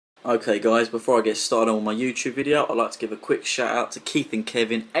Okay guys, before I get started on my YouTube video, I'd like to give a quick shout out to Keith and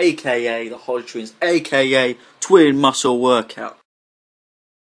Kevin, aka the HODGETWINS, aka Twin Muscle Workout.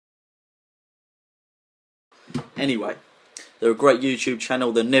 Anyway, they're a great YouTube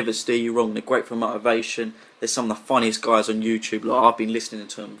channel, they'll never steer you wrong, they're great for motivation, they're some of the funniest guys on YouTube. Like, I've been listening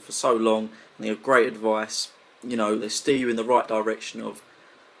to them for so long, and they have great advice. You know, they steer you in the right direction of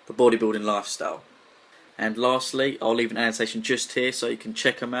the bodybuilding lifestyle. And lastly, I'll leave an annotation just here so you can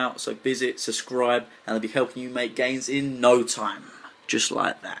check them out. So visit, subscribe, and they'll be helping you make gains in no time. Just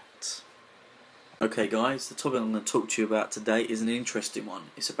like that. Okay guys, the topic I'm going to talk to you about today is an interesting one.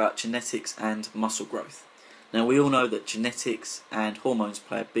 It's about genetics and muscle growth. Now we all know that genetics and hormones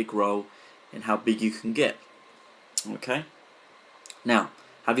play a big role in how big you can get. Okay? Now,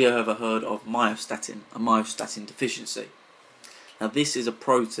 have you ever heard of myostatin, a myostatin deficiency? Now this is a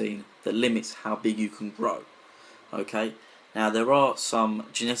protein that limits how big you can grow. Okay? Now there are some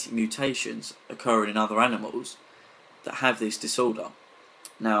genetic mutations occurring in other animals that have this disorder.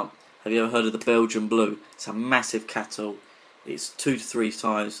 Now, have you ever heard of the Belgian blue? It's a massive cattle. It's 2 to 3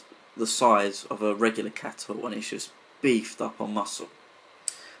 times the size of a regular cattle, and it's just beefed up on muscle.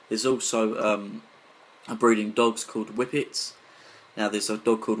 There's also a breeding dogs called whippets. Now there's a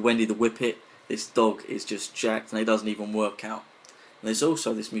dog called Wendy the whippet. This dog is just jacked and he doesn't even work out. And there's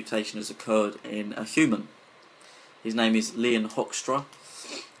also this mutation has occurred in a human. His name is Liam Hoekstra.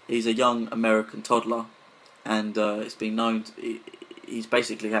 He's a young American toddler, and it's been known he's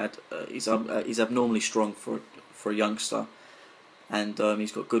basically had he's abnormally strong for a youngster, and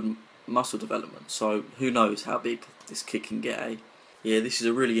he's got good muscle development. So who knows how big this kid can get, eh? Yeah, this is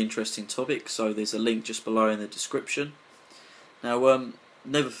a really interesting topic. So there's a link just below in the description. Now,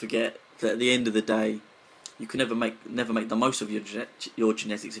 never forget that at the end of the day, you can never make the most of your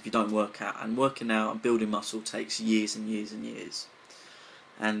genetics if you don't work out. And working out and building muscle takes years and years and years.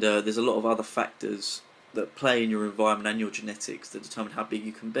 And there's a lot of other factors that play in your environment and your genetics that determine how big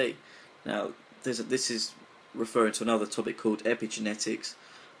you can be. Now, this is referring to another topic called epigenetics,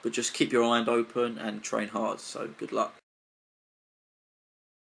 but just keep your mind open and train hard. So good luck.